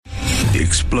the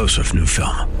explosive new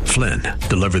film, Flynn,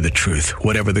 Deliver the Truth,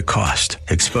 Whatever the Cost,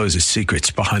 exposes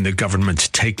secrets behind the government's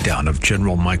takedown of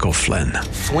General Michael Flynn.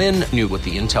 Flynn knew what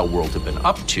the intel world had been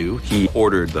up to. He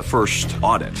ordered the first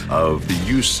audit of the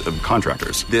use of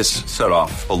contractors. This set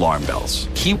off alarm bells.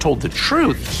 He told the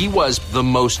truth. He was the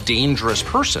most dangerous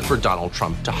person for Donald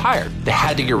Trump to hire. They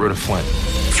had to get rid of Flynn.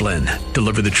 Flynn,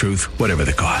 Deliver the Truth, Whatever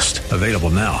the Cost. Available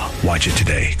now. Watch it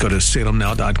today. Go to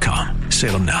salemnow.com.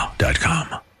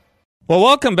 salemnow.com. Well,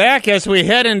 welcome back as we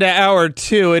head into hour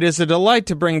two. It is a delight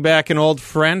to bring back an old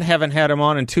friend. Haven't had him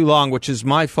on in too long, which is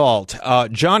my fault.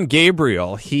 John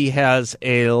Gabriel. He has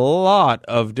a lot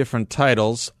of different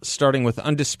titles, starting with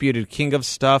Undisputed King of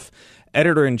Stuff,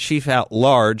 Editor-in-Chief at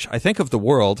Large, I think of the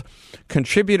world,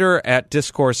 contributor at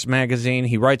Discourse Magazine.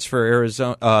 He writes for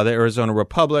the Arizona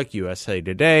Republic, USA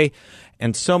Today,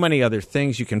 and so many other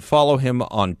things. You can follow him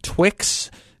on Twix,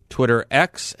 Twitter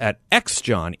X, at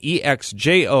XJohn,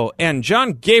 EXJON.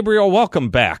 John Gabriel, welcome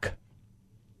back.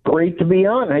 Great to be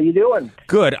on. How you doing?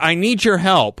 Good. I need your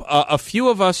help. A few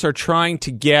of us are trying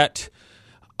to get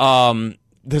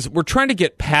we're trying to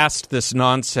get past this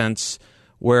nonsense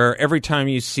where every time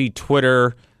you see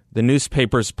Twitter, the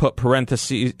newspapers put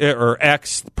parentheses, or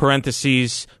X,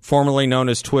 parentheses, formerly known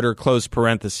as Twitter, close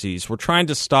parentheses. We're trying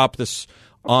to stop this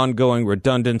ongoing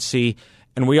redundancy.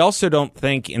 And we also don't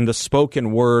think in the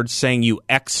spoken word saying you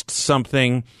X'd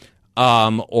something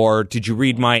or did you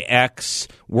read my X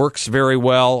works very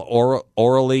well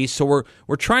orally. So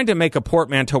we're trying to make a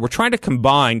portmanteau. We're trying to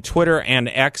combine Twitter and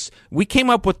X. We came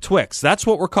up with Twix. That's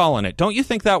what we're calling it. Don't you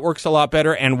think that works a lot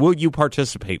better? And will you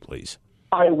participate, please?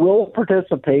 I will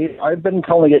participate. I've been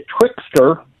calling it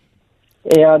Twixter.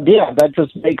 And, yeah, that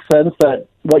just makes sense that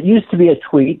what used to be a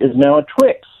tweet is now a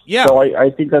Twix. Yeah. So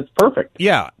I think that's perfect.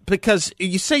 Yeah, because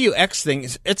you say you X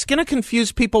things, it's going to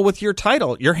confuse people with your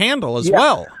title, your handle as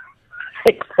well.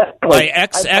 Exactly. By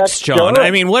XX John. I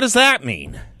mean, what does that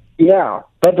mean? Yeah,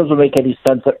 that doesn't make any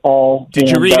sense at all. Did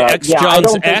you read X John's I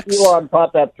don't X? think Elon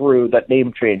thought that through, that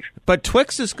name change. But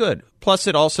Twix is good. Plus,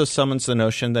 it also summons the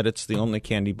notion that it's the only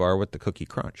candy bar with the cookie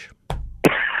crunch.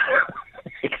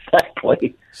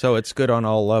 Exactly. So it's good on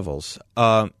all levels.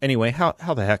 Anyway, how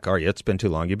the heck are you? It's been too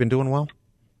long. You been doing well?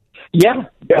 Yeah,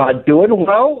 doing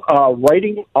well,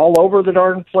 writing all over the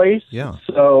darn place. Yeah.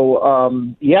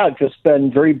 So, just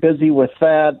been very busy with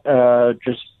that.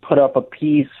 Just put up a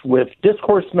piece with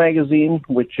Discourse Magazine,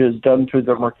 which is done through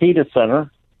the Mercatus Center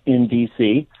in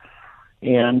D.C.,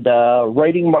 and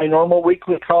writing my normal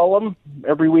weekly column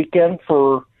every weekend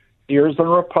for the Arizona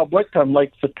Republic. I'm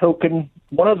like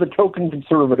one of the token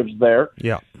conservatives there.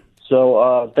 Yeah.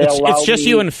 So it's just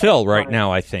you and Phil right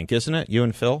now, I think, isn't it? You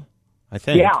and Phil? I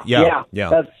think. Yeah.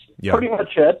 That's pretty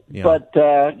much it. Yeah. But,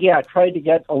 tried to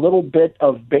get a little bit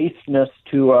of baseness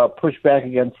to push back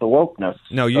against the wokeness.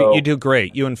 No, you do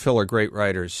great. You and Phil are great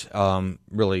writers.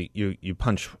 Really, you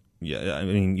punch. Yeah, I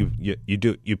mean,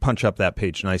 you punch up that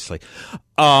page nicely.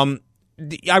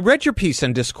 I read your piece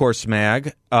in Discourse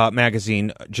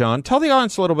magazine, John. Tell the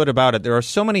audience a little bit about it. There are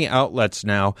so many outlets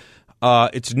now.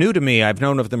 It's new to me. I've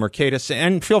known of the Mercatus,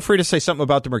 and feel free to say something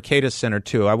about the Mercatus Center,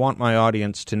 too. I want my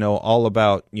audience to know all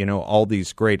about, all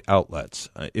these great outlets,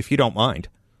 if you don't mind.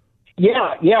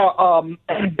 Yeah.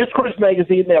 Discourse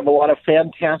Magazine, they have a lot of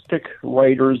fantastic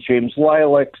writers, James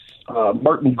Lilacs,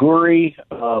 Martin Gurry,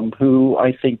 who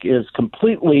I think is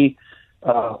completely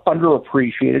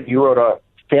underappreciated. He wrote a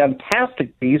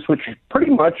fantastic piece, which is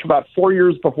pretty much about 4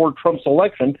 years before Trump's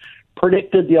election,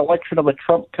 predicted the election of a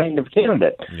Trump kind of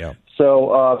candidate. Yeah.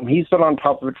 So he's been on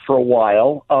top of it for a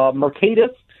while.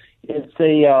 Mercatus is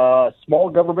a small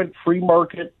government, free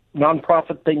market,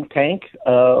 nonprofit think tank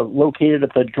located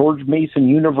at the George Mason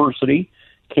University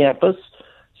campus.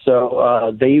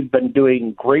 So they've been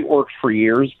doing great work for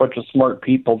years, bunch of smart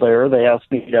people there. They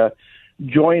asked me to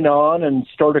join on and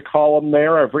start a column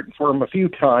there. I've written for them a few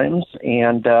times,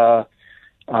 and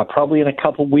probably in a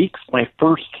couple weeks, my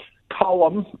first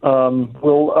column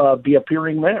will be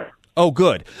appearing there. Oh,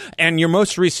 good. And your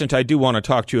most recent, I do want to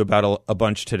talk to you about a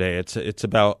bunch today. It's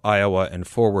about Iowa and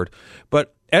forward.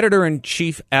 But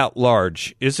Editor-in-Chief at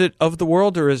Large, is it of the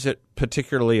world or is it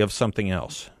particularly of something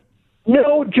else?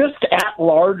 No, just at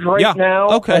large now.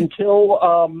 Okay. Until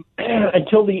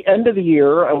the end of the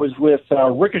year, I was with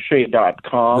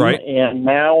Ricochet.com, right. And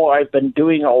now I've been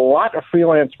doing a lot of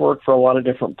freelance work for a lot of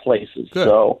different places. Good.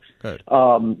 So, Good.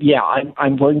 I'm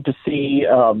going to see.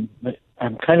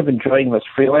 I'm kind of enjoying this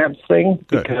freelance thing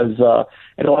because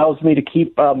it allows me to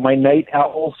keep my night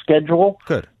owl schedule.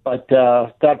 Good. But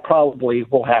that probably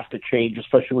will have to change,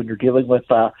 especially when you're dealing with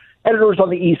editors on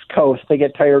the East Coast. They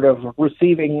get tired of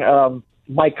receiving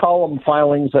my column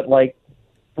filings at like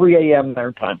 3 a.m.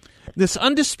 their time. This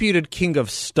Undisputed King of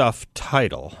Stuff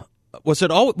title, was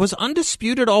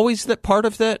Undisputed always that part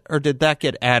of that, or did that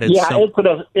get added? Yeah,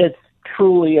 it's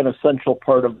truly an essential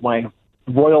part of my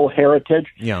royal heritage.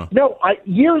 Yeah. No,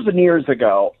 years and years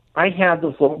ago, I had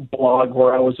this little blog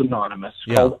where I was anonymous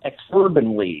called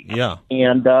Ex-Urban League. Yeah.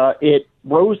 And it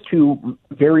rose to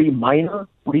very minor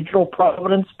regional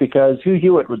prominence because Hugh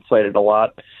Hewitt would cite it a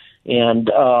lot.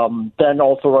 And then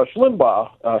also Rush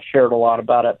Limbaugh shared a lot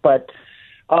about it. But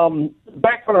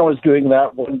back when I was doing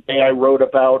that, one day I wrote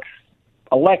about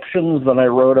elections, then I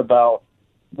wrote about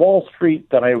Wall Street,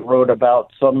 then I wrote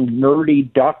about some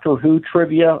nerdy Doctor Who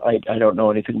trivia. I don't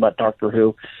know anything about Doctor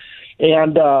Who.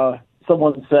 And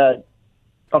someone said,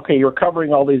 okay, you're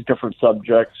covering all these different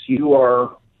subjects. You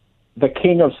are the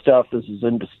king of stuff. This is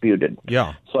undisputed.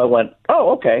 Yeah. So I went,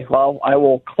 oh, okay, well, I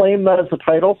will claim that as a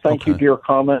title. Thank you, dear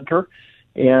commenter.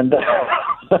 And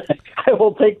I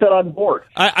will take that on board.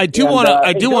 I do want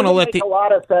to let a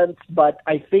lot of sense, but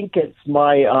I think it's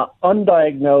my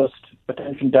undiagnosed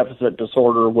attention deficit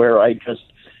disorder where I just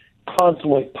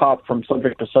constantly pop from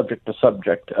subject to subject to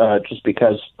subject, just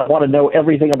because I want to know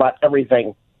everything about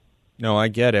everything. No, I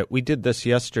get it. We did this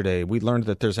yesterday. We learned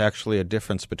that there's actually a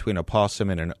difference between a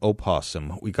possum and an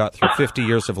opossum. We got through 50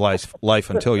 years of life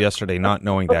until yesterday not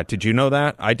knowing that. Did you know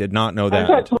that? I did not know that.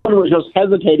 I thought someone was just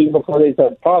hesitating before they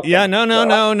said possum. Yeah,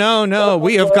 no.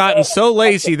 We have gotten so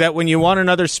lazy that when you want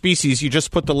another species, you just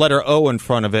put the letter O in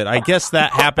front of it. I guess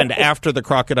that happened after the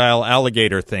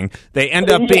crocodile-alligator thing. They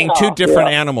end up being two different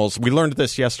animals. We learned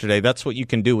this yesterday. That's what you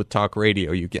can do with talk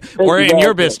radio. You get, or in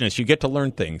your business, you get to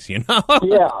learn things, you know?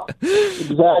 Yeah.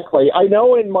 Exactly. I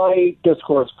know in my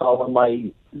discourse column I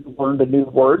learned a new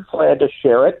word, so I had to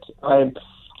share it. I'm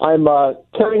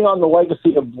carrying on the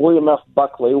legacy of William F.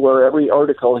 Buckley, where every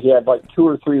article he had like 2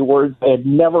 or 3 words I had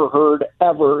never heard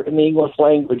ever in the English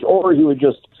language, or he would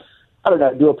just, I don't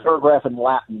know, do a paragraph in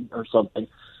Latin or something.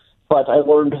 But I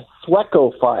learned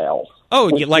Swecophile. Oh,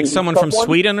 like someone from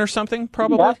Sweden or something,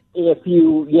 probably? If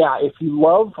you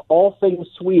love all things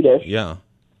Swedish. Yeah.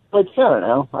 Which, I don't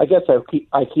know. I guess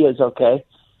IKEA is okay.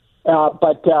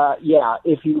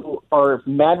 If you are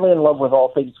madly in love with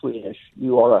all things Swedish,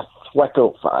 you are a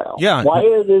Swecophile. Yeah. Why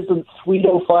it isn't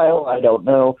Sweetophile, I don't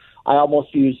know. I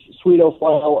almost used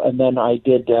Sweetophile, and then I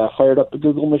fired up the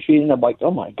Google machine, and I'm like,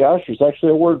 oh my gosh, there's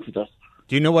actually a word for this.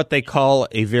 Do you know what they call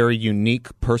a very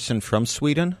unique person from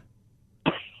Sweden?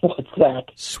 What's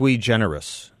that? Sui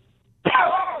generis.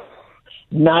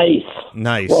 Nice.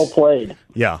 Well played.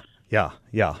 Yeah.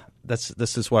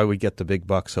 This is why we get the big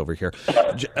bucks over here.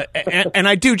 And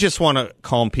I do just want to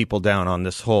calm people down on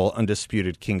this whole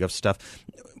Undisputed King of stuff.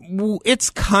 It's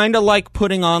kind of like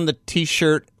putting on the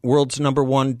T-shirt, World's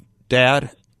 #1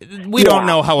 Dad. We don't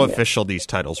know how official these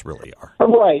titles really are.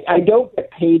 Right. I don't get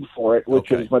paid for it,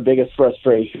 which is my biggest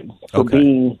frustration. For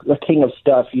being the king of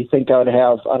stuff, you think I would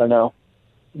have, I don't know,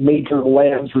 major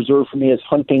lands reserved for me as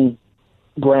hunting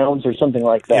grounds or something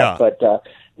like that. Yeah. But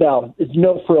no, it's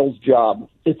no frills job.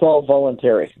 It's all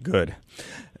voluntary. Good.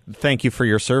 Thank you for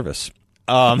your service.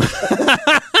 John,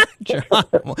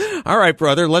 all right,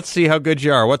 brother, let's see how good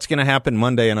you are. What's going to happen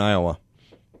Monday in Iowa?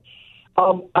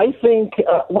 I think,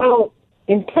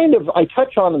 I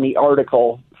touch on in the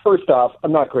article, first off,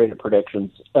 I'm not great at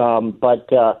predictions,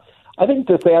 but I think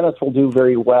DeSantis will do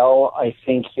very well. I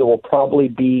think he will probably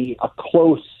be a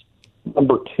close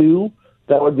number 2.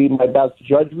 That would be my best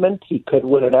judgment. He could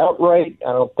win it outright.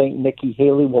 I don't think Nikki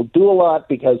Haley will do a lot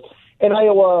because in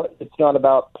Iowa, it's not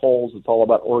about polls. It's all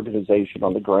about organization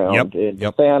on the ground. In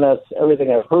DeSantis,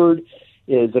 everything I've heard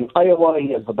is in Iowa,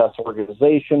 he has the best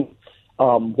organization.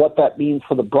 What that means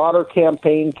for the broader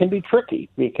campaign can be tricky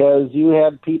because you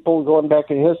had people going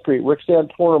back in history. Rick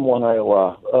Santorum won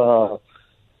Iowa.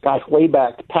 Way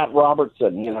back, Pat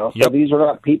Robertson, So these are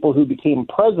not people who became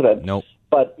president. Nope.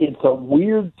 But it's a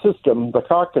weird system, the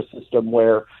caucus system,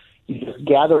 where you just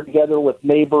gather together with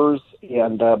neighbors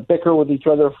and bicker with each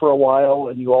other for a while,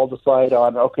 and you all decide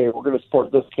on, okay, we're going to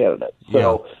support this candidate.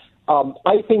 So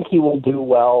I think he will do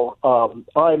well.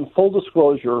 I'm full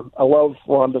disclosure. I love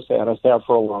Ron DeSantis, have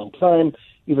for a long time.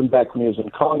 Even back when he was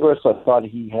in Congress, I thought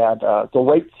he had the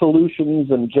right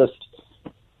solutions and just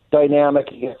dynamic.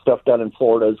 He gets stuff done in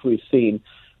Florida, as we've seen.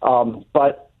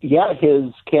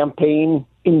 His campaign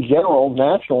in general,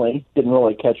 nationally, didn't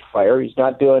really catch fire. He's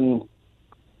not doing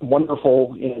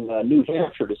wonderful in New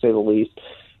Hampshire, to say the least,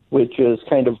 which is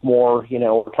kind of more,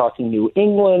 we're talking New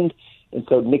England, and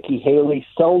so Nikki Haley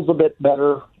sells a bit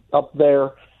better up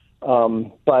there.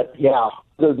 Other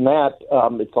than that,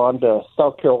 it's on to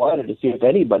South Carolina to see if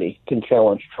anybody can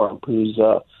challenge Trump, who's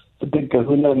the big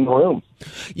kahuna in the room.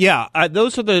 Yeah,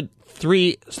 those are the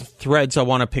three threads I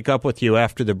want to pick up with you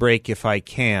after the break, if I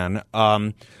can.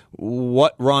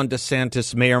 What Ron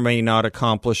DeSantis may or may not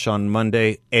accomplish on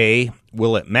Monday. A,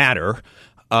 will it matter?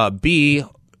 B,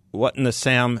 what in the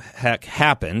Sam heck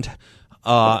happened?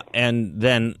 And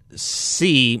then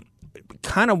C,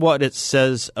 kind of what it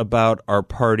says about our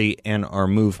party and our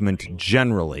movement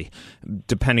generally,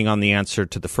 depending on the answer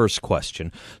to the first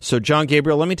question. So, John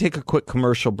Gabriel, let me take a quick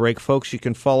commercial break, folks. You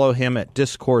can follow him at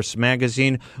Discourse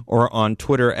Magazine or on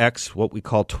Twitter X, what we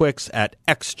call Twix, at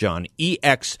XJohn,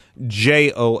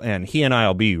 EXJON. He and I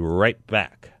will be right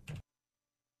back.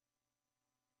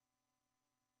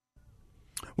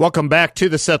 Welcome back to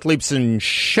the Seth Leibson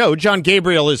Show. John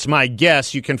Gabriel is my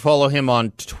guest. You can follow him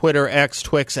on Twitter X,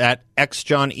 Twix, at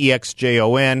XJohn,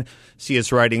 EXJON. See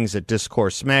his writings at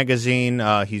Discourse Magazine.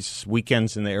 He's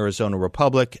weekends in the Arizona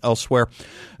Republic, elsewhere.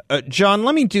 John,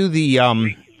 let me do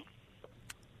the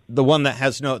one that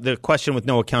has the question with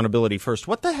no accountability first.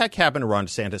 What the heck happened to Ron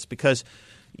DeSantis? Because,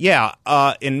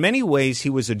 in many ways, he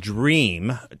was a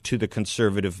dream to the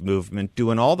conservative movement,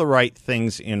 doing all the right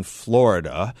things in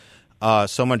Florida.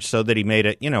 So much so that he made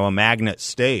it, a magnet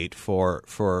state for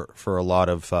a lot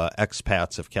of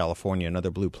expats of California and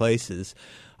other blue places.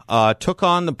 Took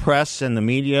on the press and the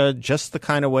media just the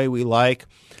kind of way we like,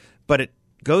 but it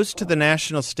goes to the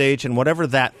national stage, and whatever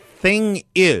that thing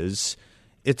is,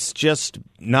 it's just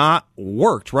not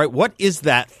worked, right? What is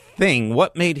that thing?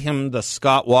 What made him the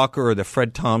Scott Walker or the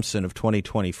Fred Thompson of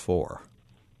 2024?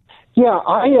 Yeah,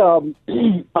 I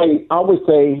always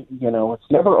say, it's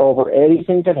never over.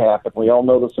 Anything can happen. We all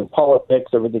know this in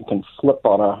politics. Everything can flip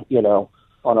on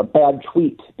a bad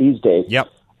tweet these days. Yep.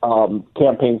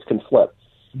 Campaigns can flip.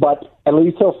 But at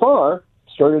least so far,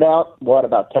 started out,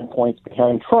 about 10 points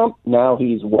behind Trump. Now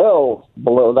he's well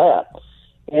below that.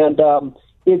 And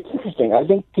it's interesting. I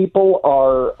think people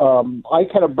are, I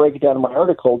kind of break it down in my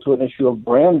article to an issue of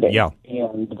branding. Yeah.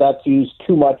 And that's used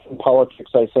too much in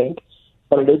politics, I think.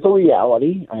 But it is a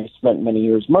reality. I spent many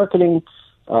years marketing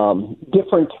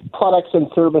different products and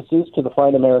services to the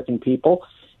fine American people.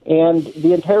 And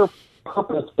the entire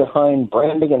purpose behind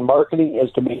branding and marketing is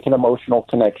to make an emotional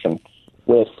connection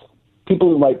with people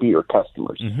who might be your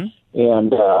customers. Mm-hmm.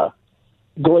 And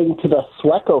going to the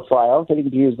Sweco file, getting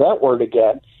to use that word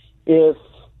again, if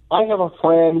I have a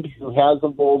friend who has a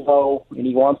Volvo and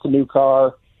he wants a new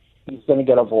car, he's going to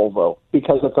get a Volvo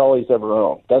because it's all he's ever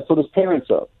owned. That's what his parents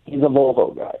own. He's a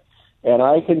Volvo guy. And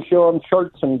I can show him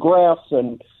charts and graphs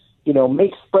and,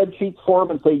 make spreadsheets for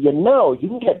him and say, you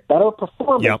can get better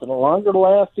performance and a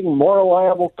longer-lasting, more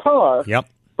reliable car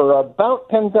for about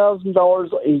 $10,000.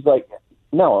 He's like,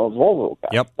 no, I'm a Volvo guy.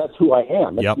 Yep. That's who I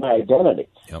am. It's my identity.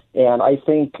 Yep. And I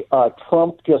think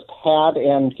Trump just had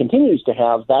and continues to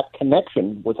have that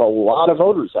connection with a lot of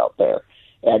voters out there.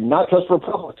 And not just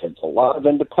Republicans, a lot of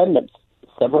independents,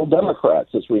 several Democrats,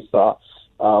 as we saw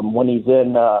when he's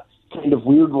in kind of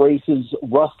weird races,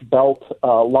 Rust Belt,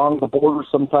 along the border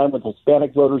sometime with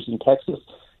Hispanic voters in Texas.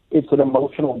 It's an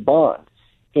emotional bond.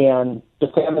 And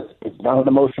DeSantis is not an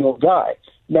emotional guy.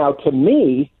 Now, to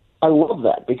me, I love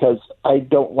that because I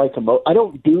don't like I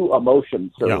don't do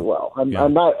emotions very well. I'm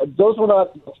not; those were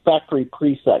not factory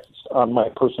presets on my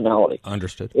personality.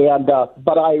 Understood. And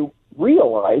but I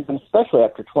realize, and especially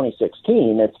after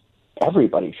 2016,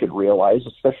 everybody should realize,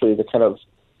 especially the kind of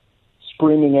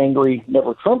screaming, angry,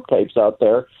 never Trump types out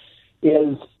there,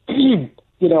 is if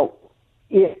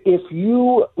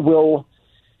you will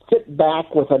sit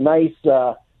back with a nice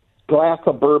glass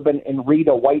of bourbon and read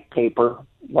a white paper,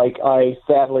 like I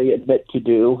sadly admit to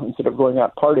do, instead of going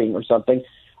out partying or something,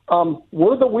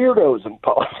 we're the weirdos in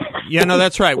politics. Yeah, no,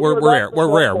 that's right. We're rare.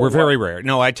 We're rare. We're very rare.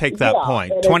 No, I take that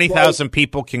point. 20,000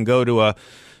 people can go to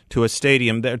a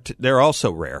stadium. They're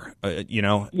also rare. But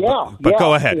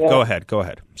go ahead. Yeah. Go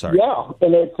ahead. Sorry. Yeah,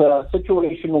 and it's a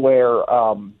situation where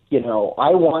I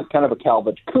want kind of a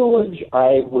Calvin Coolidge.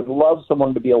 I would love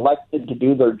someone to be elected to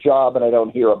do their job, and I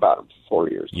don't hear about them for 4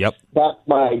 years. Yep. That's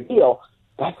my ideal.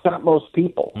 That's not most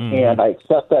people, and I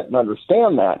accept that and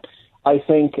understand that. I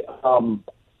think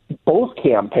both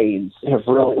campaigns have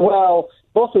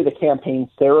mostly the campaign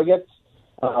surrogates.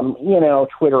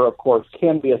 Twitter, of course,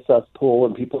 can be a cesspool,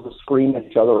 and people just scream at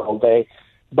each other all day.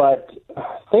 But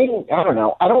I don't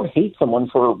know. I don't hate someone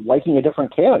for liking a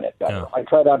different candidate. I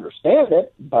try to understand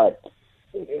it, but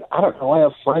I don't know. I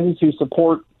have friends who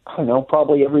support,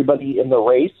 probably everybody in the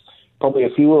race. Probably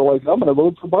a few are like, I'm going to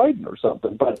vote for Biden or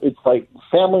something. But it's like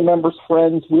family members,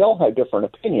 friends, we all have different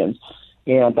opinions.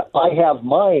 And I have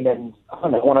mine, and I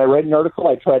don't know, when I read an article,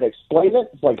 I try to explain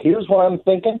it. It's like, here's what I'm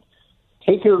thinking.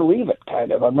 Take it or leave it,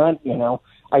 kind of. I'm not,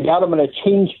 I doubt I'm going to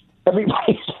change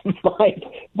everybody's mind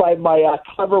by my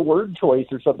clever word choice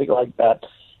or something like that.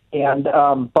 And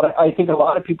but I think a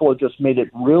lot of people have just made it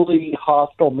really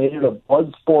hostile, made it a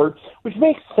blood sport, which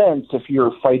makes sense if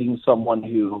you're fighting someone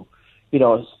who,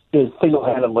 is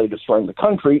single-handedly destroying the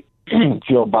country,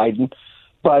 Joe Biden.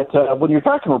 But when you're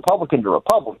talking Republican to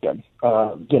Republican,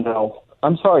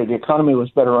 I'm sorry, the economy was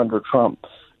better under Trump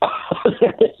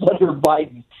than it's under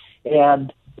Biden.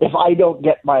 And if I don't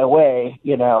get my way,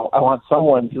 I want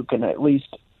someone who can at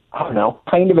least,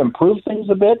 kind of improve things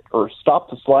a bit or stop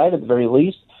the slide at the very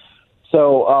least.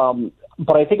 So,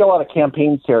 but I think a lot of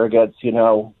campaign surrogates,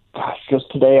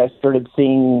 just today I started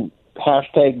seeing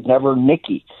hashtag Never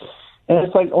Nikki. And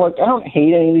it's like, look, I don't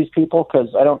hate any of these people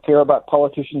because I don't care about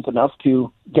politicians enough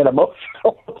to get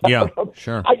emotional. Yeah,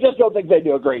 sure. I just don't think they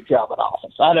do a great job in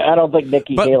office. I don't think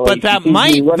Nikki Haley. But that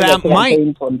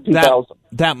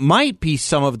might be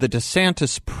some of the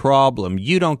DeSantis problem.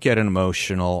 You don't get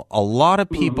emotional. A lot of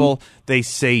people, they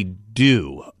say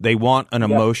do. They want an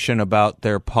emotion about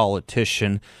their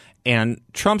politician. And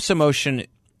Trump's emotion,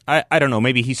 I don't know,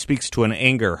 maybe he speaks to an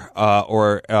anger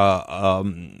or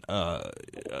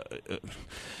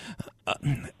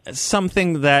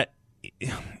something that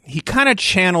he kind of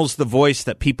channels the voice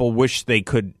that people wish they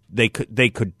could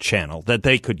channel, that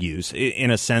they could use in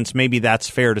a sense. Maybe that's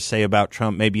fair to say about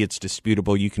Trump. Maybe it's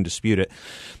disputable. You can dispute it.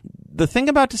 The thing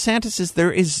about DeSantis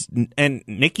is and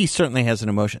Nikki certainly has an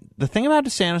emotion. The thing about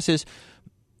DeSantis is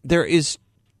there is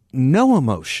no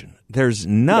emotion. There's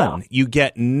none. Yeah. You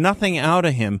get nothing out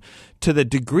of him to the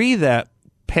degree that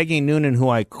Peggy Noonan, who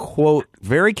I quote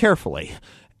very carefully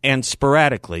and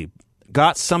sporadically,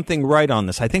 got something right on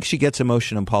this. I think she gets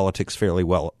emotion in politics fairly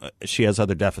well. She has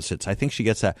other deficits. I think she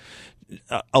gets that.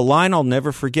 A line I'll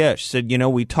never forget. She said,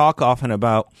 we talk often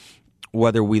about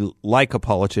whether we like a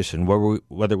politician,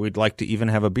 whether we'd like to even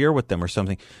have a beer with them or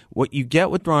something. What you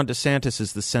get with Ron DeSantis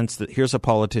is the sense that here's a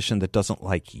politician that doesn't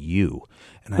like you.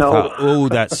 And I thought, oh,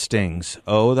 that stings.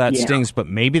 Oh, that stings. But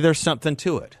maybe there's something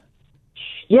to it.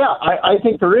 Yeah, I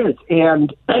think there is.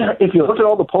 And if you look at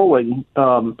all the polling,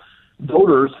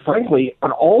 voters, frankly,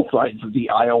 on all sides of the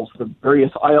aisles, the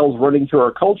various aisles running through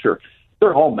our culture,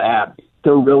 they're all mad.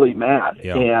 They're really mad.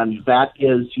 Yeah. And that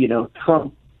is,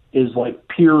 Trump is like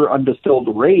pure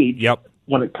undistilled rage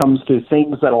when it comes to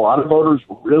things that a lot of voters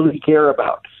really care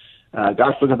about.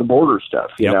 Gosh, look at the border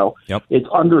stuff, It's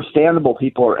understandable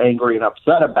people are angry and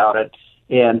upset about it,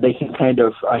 and they can kind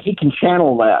of, he can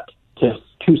channel that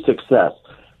to success.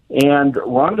 And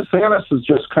Ron DeSantis is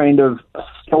just kind of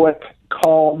stoic,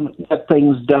 calm, get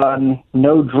things done,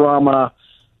 no drama.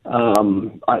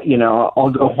 I'll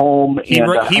go home.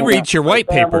 He reads your white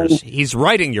papers. He's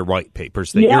writing your white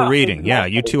papers that you're reading. Exactly, yeah,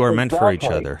 you two are meant for each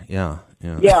other. Yeah.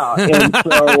 And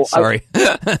so sorry.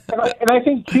 I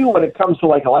think too, when it comes to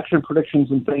like election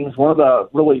predictions and things, one of the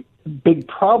really big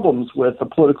problems with the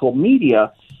political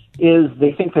media is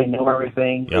they think they know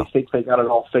everything. Yeah. They think they got it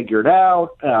all figured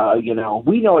out.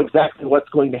 We know exactly what's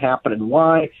going to happen and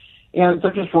why. And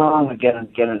they're just wrong again and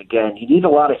again and again. You need a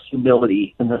lot of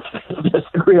humility in this business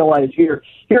to realize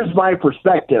here's my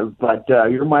perspective, but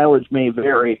your mileage may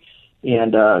vary.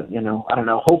 And, I don't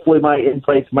know, hopefully my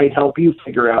insights might help you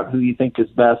figure out who you think is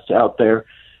best out there.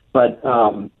 But,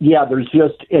 there's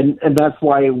just, and that's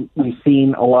why we've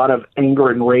seen a lot of anger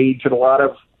and rage and a lot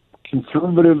of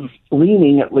conservative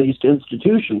leaning, at least,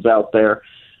 institutions out there.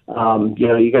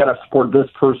 You got to support this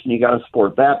person, you got to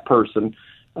support that person.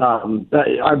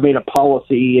 I've made a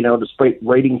policy, despite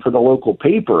writing for the local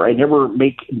paper, I never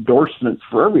make endorsements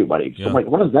for everybody. So I'm like,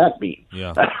 what does that mean?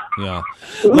 Yeah.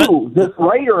 This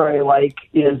writer I like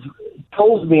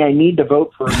tells me I need to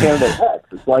vote for candidate X.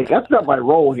 It's like, that's not my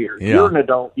role here. Yeah. You're an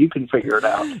adult. You can figure it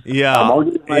out.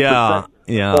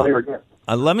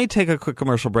 Let me take a quick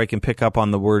commercial break and pick up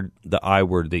on the I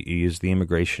word that you used, the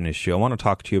immigration issue. I want to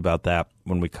talk to you about that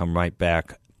when we come right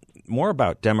back. More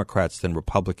about Democrats than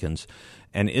Republicans.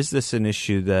 And is this an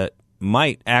issue that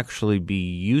might actually be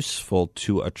useful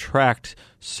to attract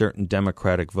certain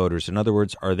Democratic voters? In other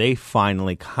words, are they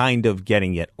finally kind of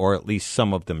getting it, or at least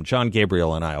some of them? John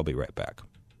Gabriel and I will be right back.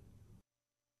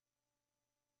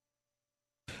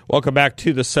 Welcome back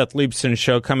to the Seth Leibsohn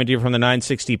Show, coming to you from the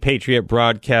 960 Patriot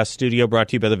Broadcast Studio, brought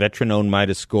to you by the veteran-owned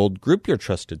Midas Gold Group, your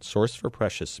trusted source for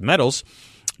precious metals.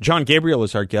 John Gabriel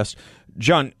is our guest.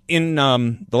 John, in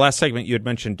the last segment, you had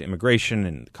mentioned immigration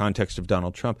in the context of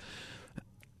Donald Trump.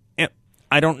 And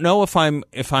I don't know if I'm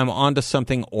onto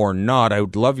something or not. I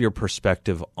would love your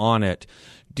perspective on it.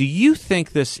 Do you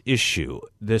think this issue,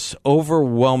 this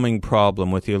overwhelming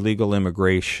problem with illegal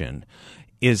immigration,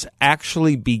 is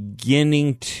actually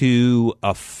beginning to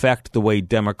affect the way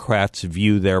Democrats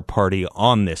view their party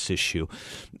on this issue.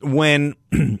 When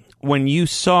you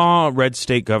saw red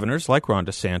state governors like Ron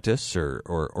DeSantis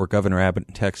or Governor Abbott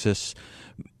in Texas,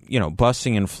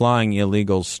 busing and flying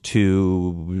illegals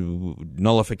to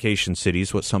nullification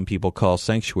cities, what some people call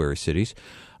sanctuary cities,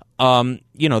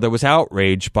 there was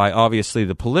outrage by obviously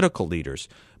the political leaders,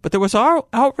 but there was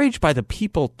outrage by the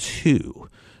people too.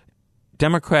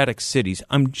 Democratic cities.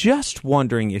 I'm just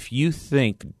wondering if you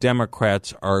think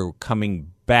Democrats are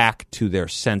coming back to their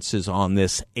senses on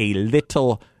this a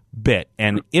little bit.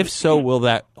 And if so, will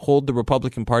that hold the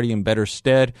Republican Party in better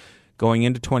stead going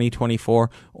into 2024,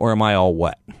 or am I all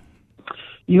wet?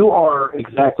 You are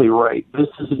exactly right. This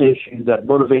is an issue that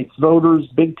motivates voters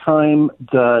big time.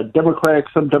 Some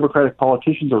Democratic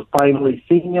politicians are finally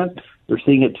seeing it. They're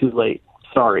seeing it too late.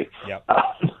 Sorry. Yep.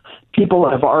 People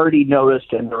have already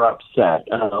noticed and they're upset.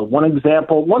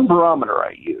 One barometer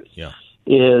I use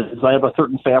is I have a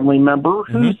certain family member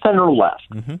who's center left,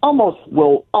 almost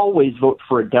will always vote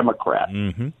for a Democrat.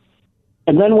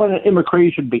 And then when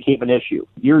immigration became an issue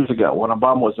years ago, when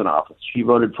Obama was in office, she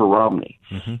voted for Romney.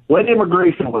 When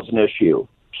immigration was an issue,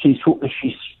 she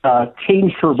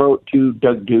changed her vote to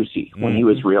Doug Ducey when he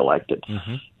was reelected.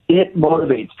 It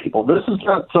motivates people. This is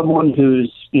not someone who's,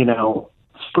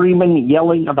 screaming,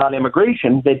 yelling about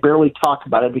immigration. They barely talk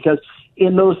about it because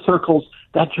in those circles,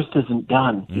 that just isn't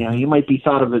done. You might be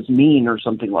thought of as mean or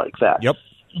something like that. Yep.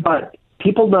 But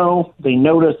people know, they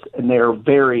notice, and they're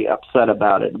very upset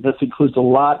about it. This includes a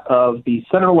lot of the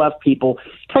center-left people,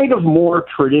 kind of more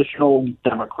traditional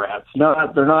Democrats.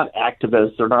 They're not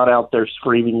activists. They're not out there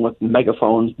screaming with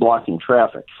megaphones blocking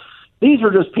traffic. These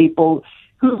are just people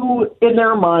who, in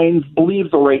their minds,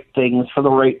 believe the right things for the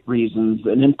right reasons.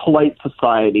 And in polite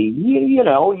society, you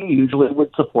usually would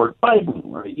support Biden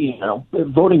or,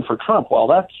 voting for Trump. Well,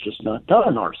 that's just not done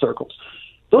in our circles.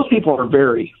 Those people are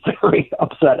very, very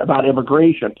upset about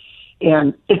immigration.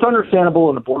 And it's understandable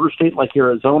in a border state like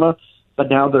Arizona, but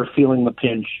now they're feeling the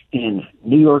pinch in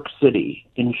New York City,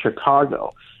 in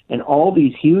Chicago, and all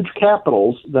these huge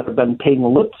capitals that have been paying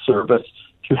lip service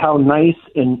to how nice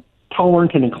and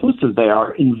tolerant and inclusive they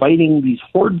are, inviting these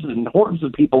hordes and hordes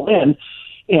of people in,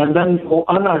 and then will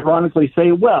unironically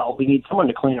say, well, we need someone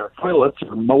to clean our toilets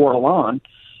or mow our lawn.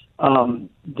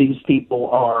 These people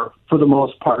are, for the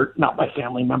most part, not my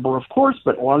family member, of course,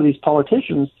 but a lot of these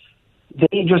politicians,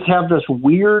 they just have this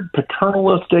weird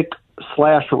paternalistic /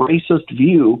 racist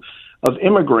view of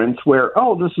immigrants where,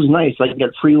 oh, this is nice. I can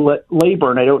get free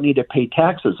labor and I don't need to pay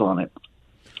taxes on it.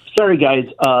 Sorry, guys,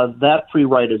 that free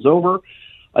ride is over.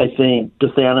 I think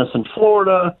DeSantis in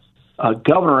Florida,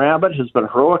 Governor Abbott has been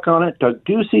heroic on it. Doug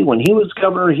Ducey, when he was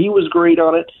governor, he was great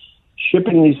on it.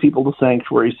 Shipping these people to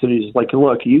sanctuary cities is like,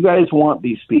 look, you guys want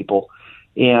these people.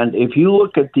 And if you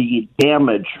look at the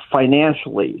damage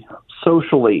financially,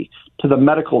 socially, to the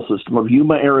medical system of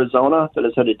Yuma, Arizona, that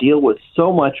has had to deal with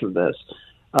so much of this,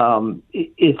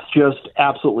 it's just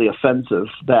absolutely offensive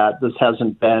that this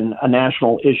hasn't been a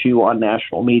national issue on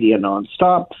national media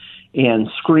nonstop and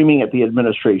screaming at the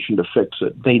administration to fix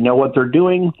it. They know what they're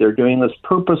doing. They're doing this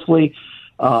purposely.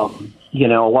 A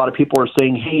lot of people are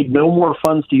saying, hey, no more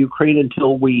funds to Ukraine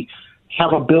until we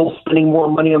have a bill spending more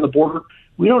money on the border.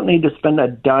 We don't need to spend a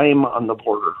dime on the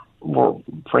border. Or,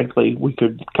 frankly, we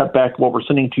could cut back what we're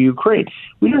sending to Ukraine.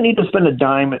 We don't need to spend a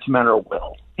dime. It's a matter of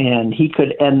will. And he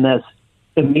could end this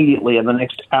immediately in the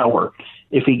next hour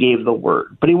if he gave the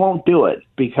word. But he won't do it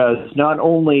because not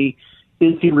only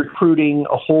is he recruiting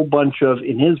a whole bunch of,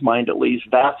 in his mind at least,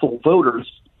 vassal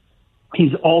voters,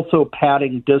 he's also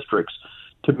padding districts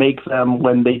to make them,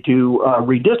 when they do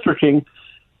redistricting,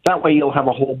 that way you'll have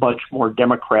a whole bunch more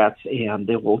Democrats and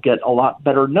they will get a lot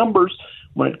better numbers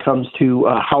when it comes to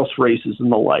House races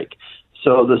and the like.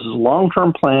 So this is a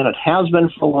long-term plan. It has been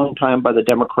for a long time by the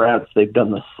Democrats. They've done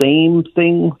the same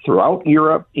thing throughout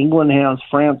Europe. England has,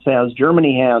 France has,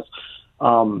 Germany has.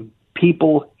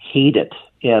 People hate it.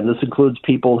 And this includes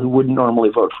people who wouldn't normally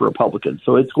vote for Republicans.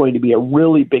 So it's going to be a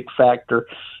really big factor.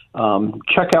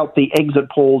 Check out the exit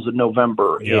polls in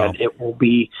November, and it will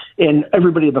be, and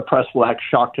everybody in the press will act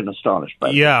shocked and astonished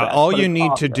by that. All you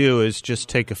need to do is just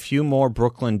take a few more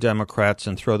Brooklyn Democrats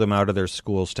and throw them out of their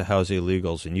schools to house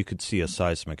illegals, and you could see a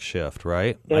seismic shift,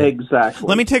 right? Exactly.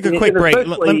 Let me take a quick break.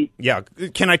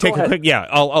 Can I take a quick? Yeah,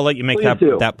 I'll let you make that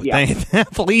thing.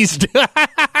 Please do.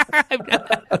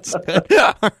 That's good.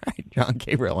 All right, John,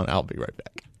 Gabriel, and I'll be right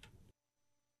back.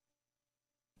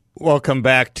 Welcome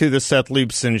back to the Seth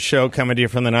Leibson Show, coming to you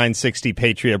from the 960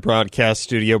 Patriot Broadcast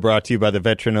Studio, brought to you by the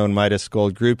veteran-owned Midas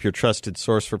Gold Group, your trusted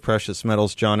source for precious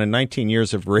metals. John, in 19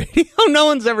 years of radio, no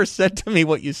one's ever said to me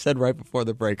what you said right before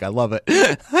the break. I love it.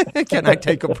 Can I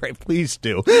take a break? Please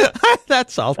do.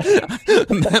 That's all.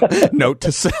 Note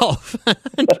to self.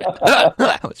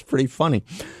 That was pretty funny.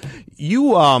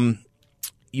 You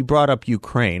brought up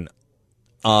Ukraine.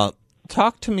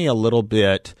 Talk to me a little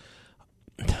bit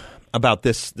about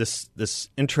this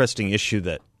interesting issue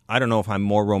that I don't know if I'm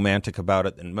more romantic about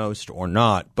it than most or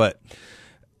not, but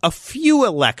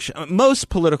most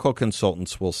political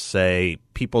consultants will say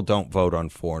people don't vote on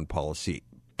foreign policy,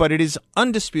 but it is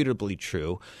undisputably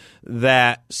true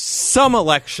that some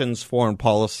elections' foreign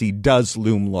policy does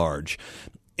loom large.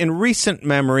 In recent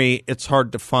memory, it's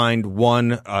hard to find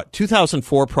one.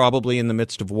 2004, probably in the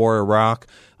midst of war, Iraq.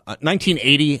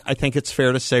 1980, I think it's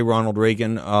fair to say Ronald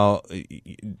Reagan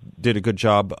did a good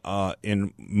job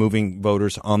in moving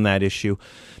voters on that issue.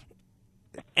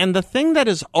 And the thing that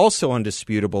is also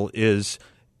undisputable is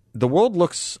the world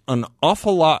looks an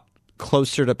awful lot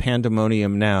closer to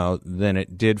pandemonium now than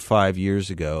it did 5 years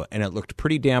ago, and it looked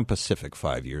pretty damn Pacific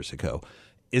 5 years ago.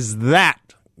 Is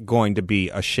that going to be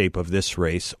a shape of this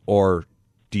race, or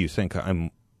do you think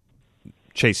I'm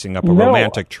chasing up a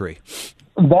romantic tree?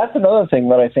 That's another thing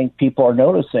that I think people are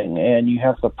noticing, and you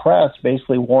have the press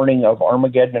basically warning of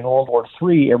Armageddon and World War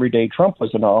III every day Trump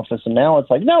was in office, and now it's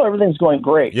like, no, everything's going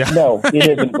great. Yeah. No, it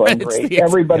isn't going great.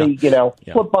 Everybody,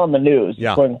 flip on the news.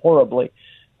 It's going horribly.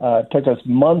 It took us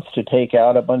months to take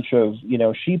out a bunch of,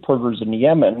 sheep herders in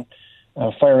Yemen,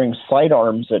 firing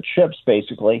sidearms at ships,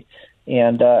 basically.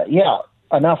 And,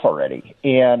 enough already.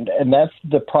 And that's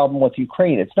the problem with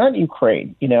Ukraine. It's not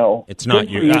Ukraine, It's not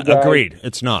you. Agreed.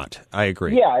 It's not. I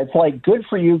agree. Yeah, it's like, good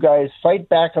for you guys. Fight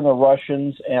back on the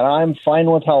Russians, and I'm fine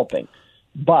with helping.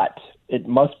 But it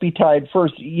must be tied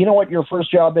first. You know what your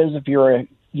first job is if you're a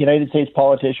United States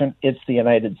politician? It's the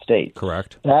United States.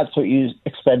 Correct. That's what you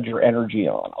expend your energy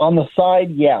on. On the side,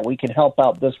 we can help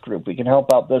out this group. We can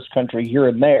help out this country here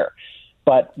and there.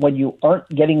 But when you aren't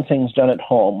getting things done at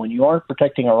home, when you aren't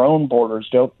protecting our own borders,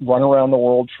 don't run around the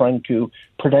world trying to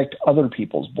protect other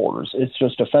people's borders. It's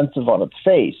just offensive on its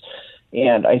face.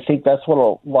 And I think that's what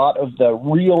a lot of the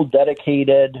real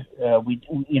dedicated,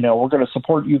 we're going to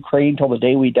support Ukraine till the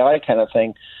day we die kind of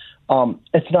thing.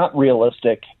 It's not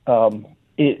realistic.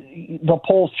 The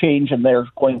polls change, and they're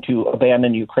going to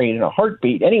abandon Ukraine in a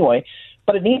heartbeat anyway.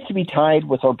 But it needs to be tied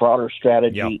with our broader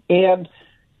strategy. Yep. And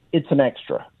it's an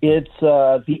extra. It's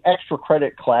the extra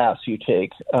credit class you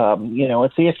take.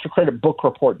 It's the extra credit book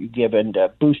report you give in to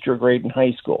boost your grade in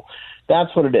high school.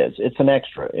 That's what it is. It's an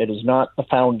extra. It is not the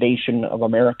foundation of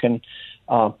American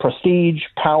prestige,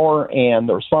 power, and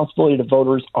the responsibility to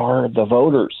voters are the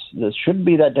voters. This shouldn't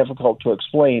be that difficult to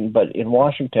explain, but in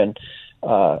Washington,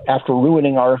 after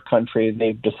ruining our country,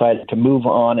 they've decided to move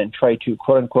on and try to,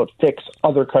 quote-unquote, fix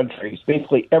other countries,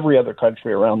 basically every other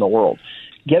country around the world.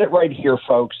 Get it right here,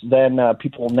 folks. Then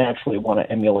people will naturally want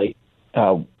to emulate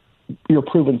your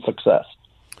proven success.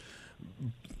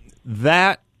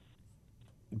 That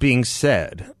being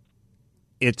said,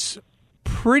 it's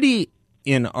pretty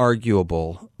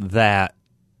inarguable that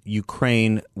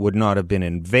Ukraine would not have been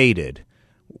invaded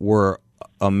were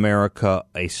America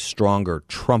a stronger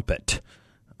trumpet.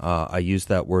 I use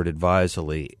that word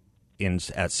advisedly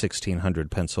at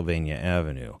 1600 Pennsylvania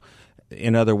Avenue.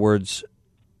 In other words,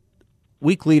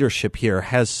 weak leadership here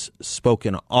has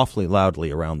spoken awfully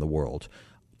loudly around the world.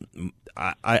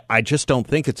 I just don't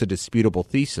think it's a disputable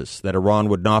thesis that Iran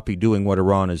would not be doing what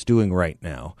Iran is doing right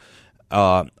now.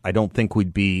 I don't think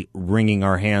we'd be wringing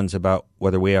our hands about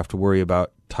whether we have to worry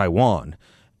about Taiwan.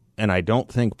 And I don't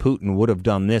think Putin would have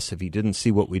done this if he didn't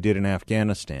see what we did in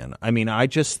Afghanistan. I mean, I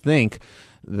just think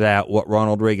that what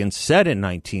Ronald Reagan said in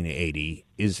 1980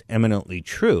 is eminently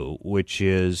true, which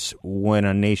is when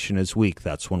a nation is weak,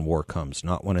 that's when war comes,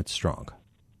 not when it's strong.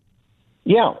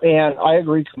 Yeah, and I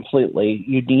agree completely.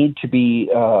 You need to be,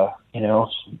 the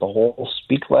whole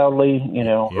speak loudly,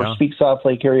 or speak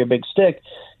softly, carry a big stick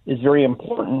is very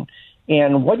important.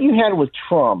 And what you had with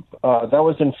Trump, that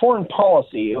was in foreign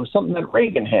policy. It was something that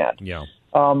Reagan had. Yeah.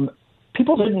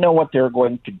 People didn't know what they were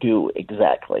going to do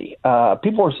exactly.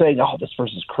 People were saying, "Oh, this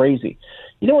person's crazy."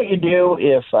 You know what you do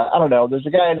if there's a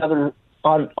guy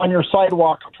on your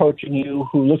sidewalk approaching you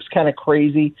who looks kind of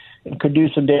crazy and could do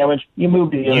some damage? You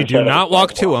move to the other side. You do not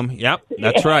walk to him. Yep,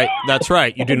 that's right. That's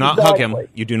right. You do not hug him.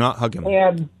 You do not hug him.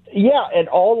 And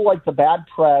all the bad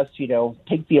press,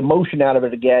 take the emotion out of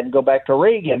it again. Go back to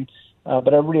Reagan.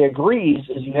 but everybody agrees,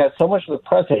 is you had so much of the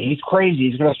press saying he's crazy,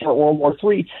 he's going to start World War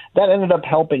III. That ended up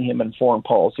helping him in foreign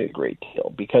policy a great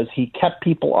deal because he kept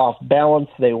people off balance.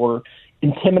 They were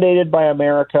intimidated by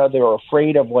America. They were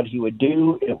afraid of what he would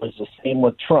do. It was the same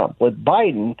with Trump. With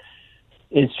Biden,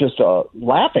 it's just a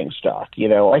laughingstock.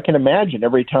 I can imagine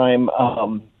every time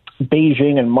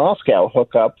Beijing and Moscow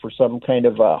hook up for some kind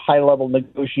of high-level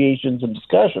negotiations and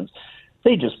discussions,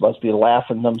 they just must be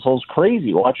laughing themselves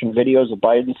crazy watching videos of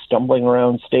Biden stumbling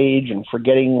around stage and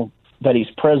forgetting that he's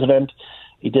president.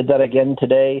 He did that again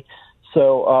today.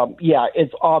 So,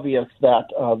 it's obvious that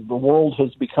the world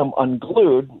has become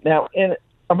unglued. Now, and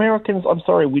Americans, I'm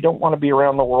sorry, we don't want to be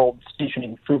around the world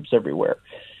stationing troops everywhere.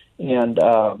 And,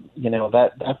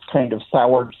 that's kind of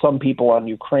soured some people on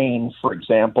Ukraine, for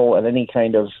example, and any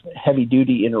kind of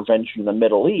heavy-duty intervention in the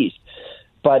Middle East.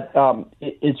 But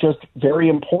it's just very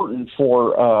important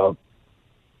for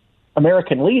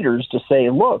American leaders to say,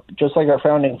 look, just like our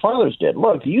founding fathers did,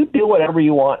 look, you do whatever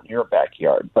you want in your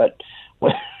backyard. But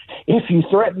if you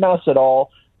threaten us at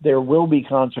all, there will be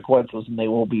consequences, and they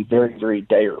will be very, very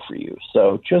dire for you.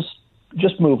 So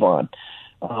just move on.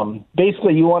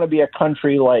 Basically, you want to be a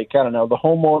country like, I don't know, the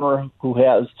homeowner who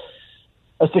has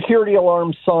a security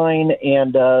alarm sign,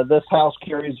 and this house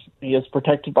is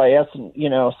protected by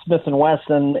Smith &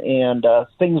 Wesson and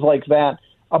things like that.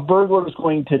 A burglar is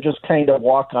going to just kind of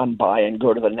walk on by and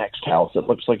go to the next house that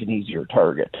looks like an easier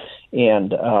target.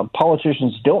 And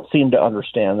politicians don't seem to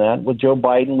understand that. With Joe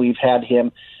Biden, we've had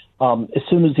him, as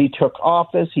soon as he took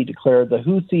office, he declared the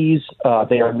Houthis,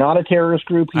 they are not a terrorist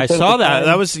group. I saw that.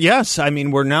 That was, yes. I mean,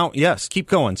 we're now, yes. Keep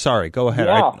going. Sorry. Go ahead.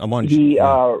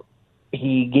 Yeah.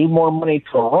 He gave more money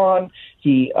to Iran.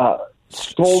 He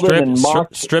scolded and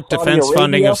mocked stripped defense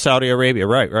funding of Saudi Arabia.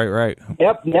 Right.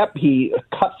 Yep. He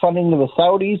cut funding to the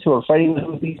Saudis who are fighting the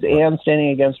Houthis and standing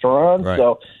against Iran. Right.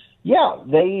 So,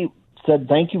 they said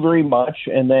thank you very much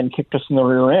and then kicked us in the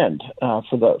rear end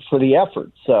for the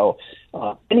effort. So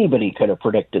anybody could have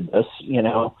predicted this,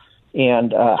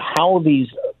 and how these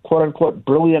quote-unquote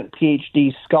brilliant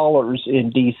PhD scholars in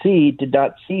D.C. did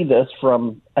not see this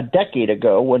from a decade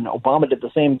ago when Obama did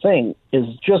the same thing is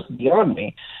just beyond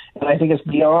me. And I think it's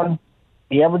beyond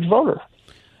the average voter.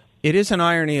 It is an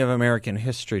irony of American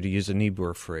history, to use a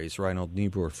Niebuhr phrase, Reinhold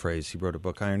Niebuhr phrase. He wrote a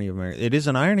book, Irony of American. It is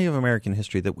an irony of American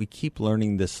history that we keep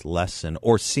learning this lesson,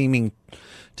 or seeming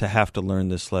to have to learn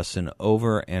this lesson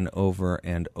over and over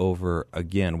and over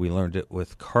again. We learned it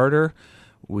with Carter.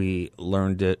 We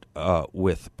learned it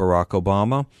with Barack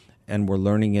Obama, and we're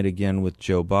learning it again with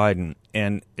Joe Biden.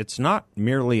 And it's not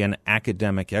merely an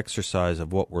academic exercise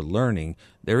of what we're learning.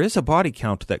 There is a body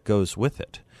count that goes with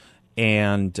it.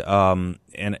 And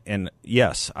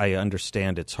yes, I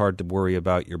understand it's hard to worry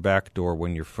about your back door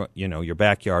when your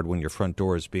backyard when your front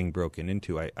door is being broken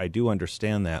into. I do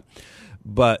understand that.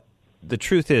 But the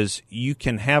truth is, you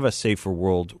can have a safer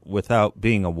world without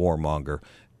being a warmonger.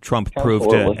 Trump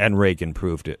proved it, and Reagan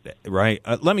proved it, right?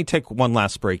 Let me take one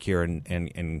last break here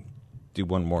and do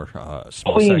one more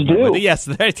small segment. Do. Yes,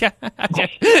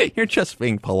 you're just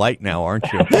being polite now, aren't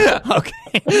you?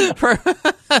 Okay.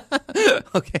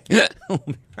 Okay. We'll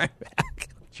be right back.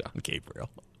 John Gabriel.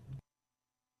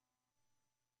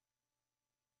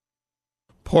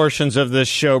 Portions of this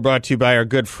show brought to you by our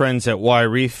good friends at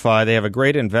YRefi. They have a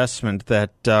great investment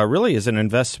that really is an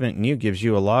investment in you, gives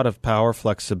you a lot of power,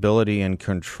 flexibility, and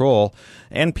control,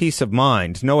 and peace of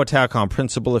mind. No attack on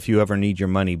principal if you ever need your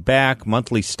money back.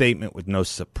 Monthly statement with no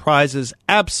surprises.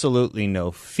 Absolutely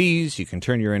no fees. You can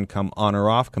turn your income on or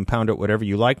off, compound it whatever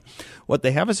you like. What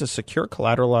they have is a secure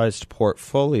collateralized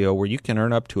portfolio where you can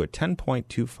earn up to a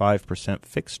 10.25%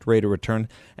 fixed rate of return,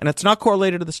 and it's not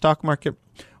correlated to the stock market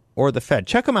or the Fed.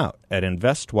 Check them out at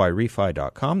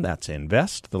investyrefy.com. That's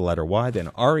invest, the letter Y, then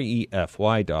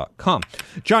REFY.com.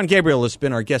 John Gabriel has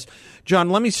been our guest. John,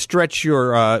 let me stretch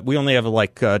your, we only have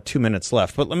like 2 minutes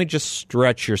left, but let me just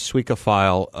stretch your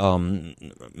Suica-file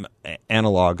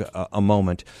analog a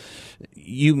moment.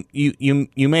 You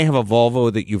may have a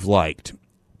Volvo that you've liked.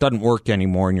 Doesn't work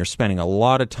anymore, and you're spending a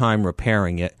lot of time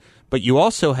repairing it, but you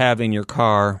also have in your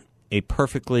car a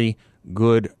perfectly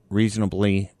good,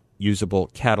 reasonably usable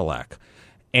Cadillac.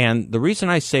 And the reason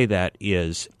I say that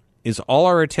is all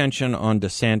our attention on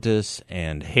DeSantis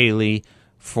and Haley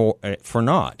for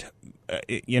naught.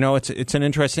 It's an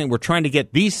interesting. We're trying to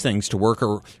get these things to work,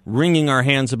 or wringing our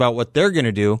hands about what they're going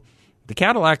to do. The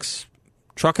Cadillac's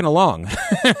trucking along.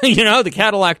 The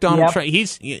Cadillac Donald Trump.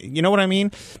 He's. You know what I mean?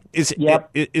 Is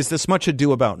this much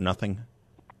ado about nothing?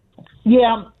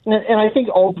 Yeah, and I think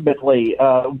ultimately,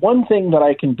 one thing that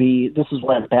I can be, this is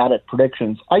why I'm bad at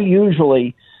predictions, I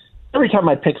usually every time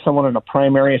I pick someone in a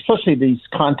primary, especially these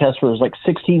contests where there's like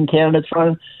 16 candidates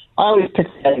running, I always pick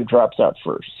the guy who drops out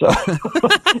first. So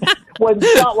when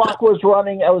Scott Locke was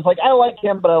running, I was like, I like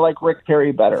him, but I like Rick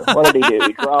Perry better. What did he do?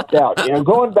 He dropped out.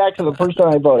 Going back to the first time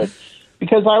I voted,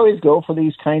 because I always go for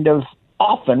these kind of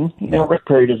often, Rick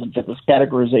Perry doesn't fit this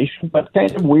categorization, but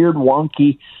kind of weird,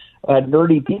 wonky,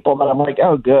 nerdy people that I'm like,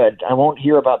 oh, good. I won't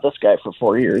hear about this guy for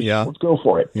 4 years. Yeah. Let's go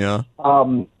for it. Yeah.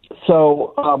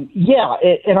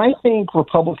 And I think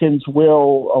Republicans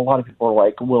will, a lot of people are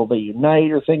like, will they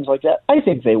unite or things like that? I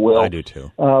think they will. I do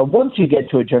too. Once you get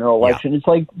to a general election, It's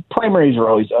like primaries are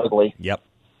always ugly. Yep.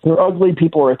 They're ugly.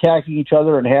 People are attacking each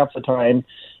other, and half the time,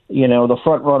 the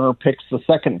front runner picks the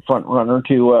second front runner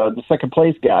to the second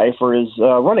place guy for his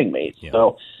running mate. Yeah.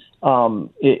 So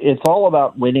it's all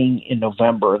about winning in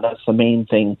November. That's the main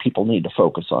thing people need to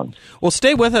focus on. Well,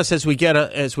 stay with us as we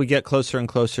get closer and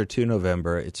closer to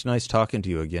November. It's nice talking to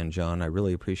you again, John. I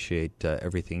really appreciate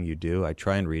everything you do. I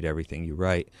try and read everything you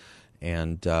write,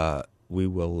 and we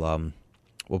will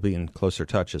we'll be in closer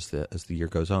touch as the year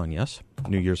goes on. Yes,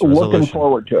 New Year's resolution. Looking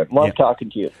forward to it. Love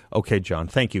talking to you. Okay, John.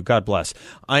 Thank you. God bless.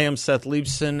 I am Seth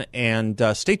Leibson, and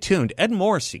stay tuned. Ed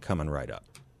Morrissey coming right up.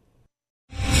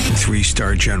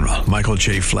 3-star General Michael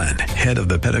J. Flynn, head of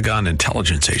the Pentagon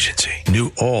Intelligence Agency,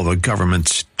 knew all the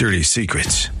government's dirty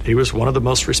secrets. He was one of the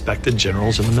most respected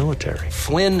generals in the military.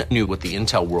 Flynn knew what the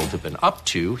intel world had been up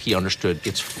to. He understood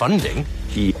its funding.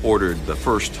 He ordered the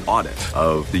first audit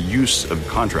of the use of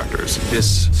contractors.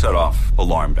 This set off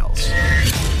alarm bells.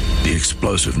 The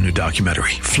explosive new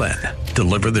documentary, Flynn,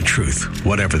 Deliver the Truth,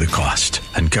 Whatever the Cost,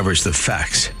 uncovers the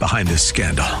facts behind this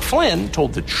scandal. Flynn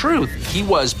told the truth. He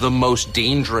was the most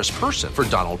dangerous person for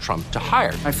Donald Trump to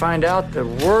hire. I find out the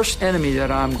worst enemy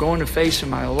that I'm going to face in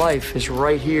my life is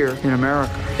right here in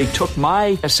America. They took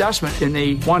my assessment and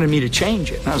they wanted me to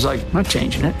change it. And I was like, I'm not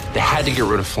changing it. They had to get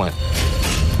rid of Flynn.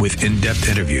 With in-depth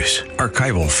interviews,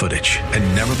 archival footage,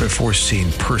 and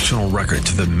never-before-seen personal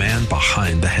records of the man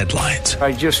behind the headlines.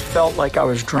 I just felt like I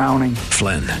was drowning.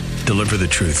 Flynn, Deliver the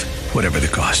Truth, Whatever the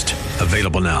Cost.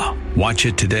 Available now. Watch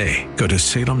it today. Go to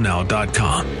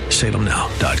salemnow.com.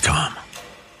 salemnow.com.